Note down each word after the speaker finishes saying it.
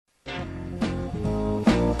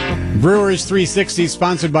Brewers 360,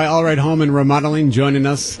 sponsored by All Right Home and Remodeling. Joining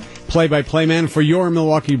us, play-by-play man for your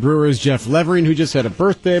Milwaukee Brewers, Jeff Levering, who just had a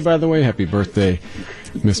birthday, by the way. Happy birthday,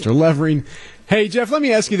 Mr. Levering. Hey, Jeff, let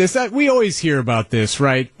me ask you this. We always hear about this,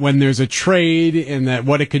 right? When there's a trade and that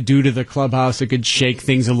what it could do to the clubhouse, it could shake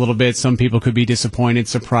things a little bit. Some people could be disappointed,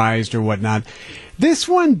 surprised, or whatnot. This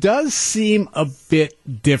one does seem a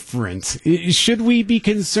bit different. Should we be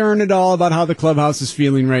concerned at all about how the clubhouse is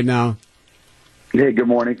feeling right now? Hey, good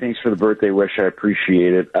morning. Thanks for the birthday wish. I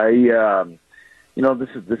appreciate it. It's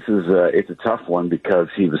a tough one because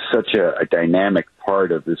he was such a dynamic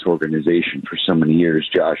part of this organization for so many years,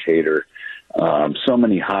 Josh Hader. So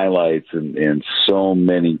many highlights and so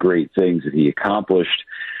many great things that he accomplished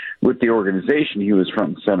with the organization. He was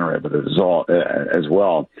front and center of it as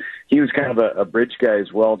well. He was kind of a bridge guy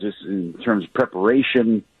as well, just in terms of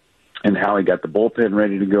preparation and how he got the bullpen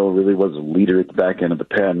ready to go. Really was a leader at the back end of the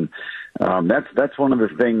pen. That's one of the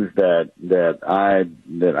things that I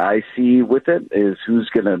see with it is who's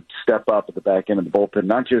going to step up at the back end of the bullpen,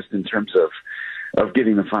 not just in terms of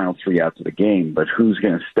getting the final three outs of the game, but who's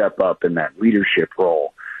going to step up in that leadership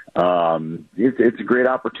role. It's a great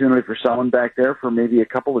opportunity for someone back there, for maybe a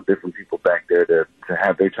couple of different people back there to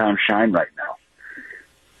have their time shine right now.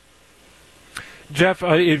 Jeff,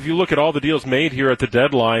 if you look at all the deals made here at the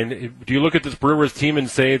deadline, do you look at this Brewers team and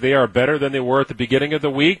say they are better than they were at the beginning of the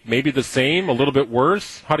week? Maybe the same, a little bit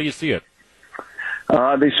worse? How do you see it?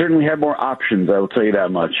 They certainly have more options, I will tell you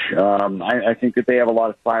that much. I think that they have a lot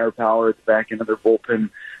of firepower at the back end of their bullpen.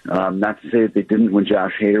 Not to say that they didn't when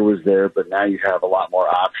Josh Hader was there, but now you have a lot more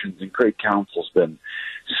options. And Craig Counsell's been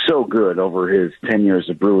so good over his 10 years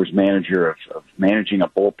as Brewers manager of managing a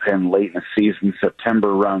bullpen late in the season.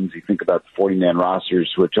 September runs, you think about the 40-man rosters,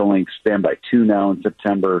 which only expand by 2 now in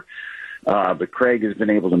September. But Craig has been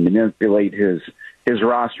able to manipulate his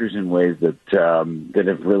rosters in ways that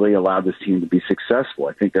have really allowed this team to be successful.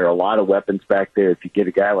 I think there are a lot of weapons back there. If you get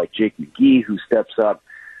a guy like Jake McGee who steps up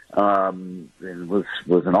and was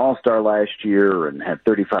an all-star last year and had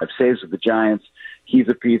 35 saves with the Giants, he's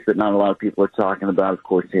a piece that not a lot of people are talking about. Of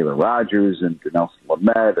course, Taylor Rogers and Nelson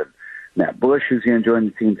Lamet and Matt Bush, who's going to join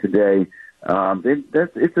the team today.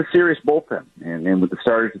 It's a serious bullpen. And with the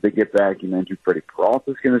starters that they get back, you mentioned Freddie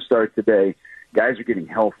Peralta's going to start today. Guys are getting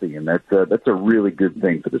healthy, and that's a really good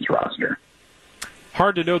thing for this roster.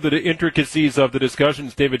 Hard to know the intricacies of the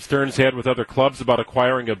discussions David Stearns had with other clubs about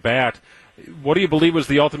acquiring a bat. What do you believe was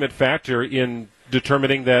the ultimate factor in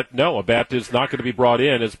determining that, no, a bat is not going to be brought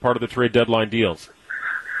in as part of the trade deadline deals?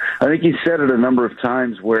 I think he said it a number of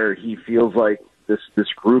times where he feels like this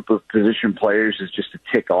group of position players is just a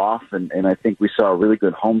tick off, and I think we saw a really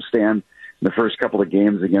good homestand in the first couple of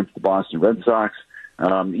games against the Boston Red Sox.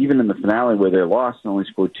 Even in the finale where they lost and only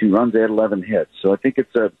scored 2 runs, they had 11 hits. So I think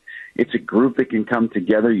it's a group that can come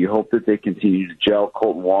together. You hope that they continue to gel.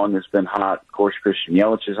 Colton Wong has been hot. Of course, Christian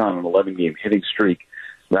Yelich is on an 11-game hitting streak.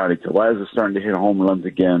 Rowdy Tellez is starting to hit home runs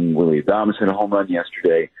again. Willie Adames hit a home run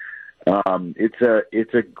yesterday.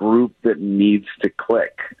 It's a group that needs to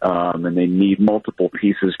click, and they need multiple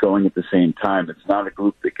pieces going at the same time. It's not a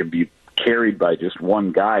group that can be carried by just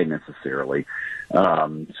one guy necessarily.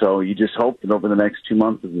 So you just hope that over the next 2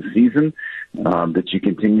 months of the season that you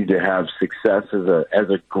continue to have success as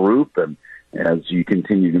a group, and as you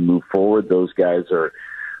continue to move forward, those guys are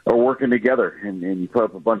working together, and you put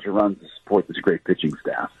up a bunch of runs to support this great pitching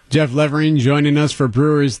staff. Jeff Levering joining us for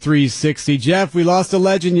Brewers 360. Jeff, we lost a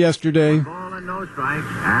legend yesterday. Ball and no strikes.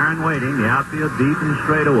 Aaron waiting. The outfield deep and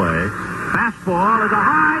straight away. Fastball is a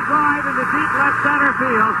high drive into deep left center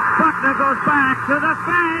field. Buckner goes back to the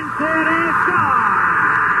fence. It is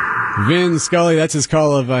gone. Vin Scully, that's his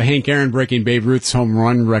call of Hank Aaron breaking Babe Ruth's home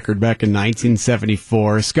run record back in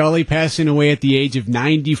 1974. Scully passing away at the age of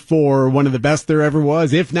 94, one of the best there ever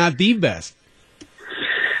was, if not the best.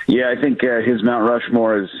 Yeah, I think his Mount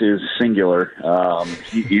Rushmore is singular.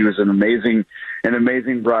 He was an amazing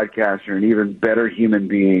broadcaster, an even better human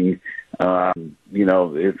being.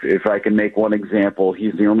 If I can make one example,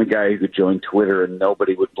 he's the only guy who could join Twitter and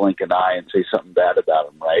nobody would blink an eye and say something bad about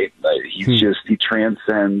him, right? He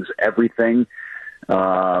transcends everything.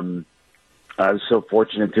 I was so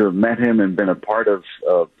fortunate to have met him and been a part of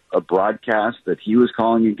a broadcast that he was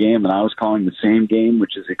calling a game and I was calling the same game,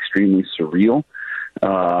 which is extremely surreal.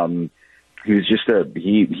 He was just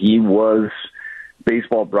he was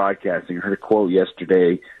baseball broadcasting. I heard a quote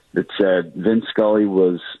yesterday that said Vince Scully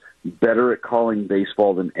was better at calling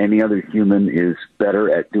baseball than any other human is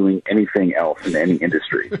better at doing anything else in any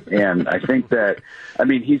industry. And I think that,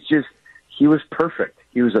 he was perfect.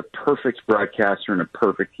 He was a perfect broadcaster and a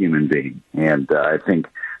perfect human being. And I think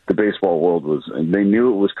the baseball world they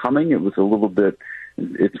knew it was coming. It was a little bit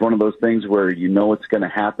it's one of those things where you know it's going to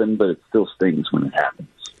happen, but it still stings when it happens.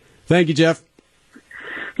 Thank you, Jeff.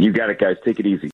 You got it, guys. Take it easy.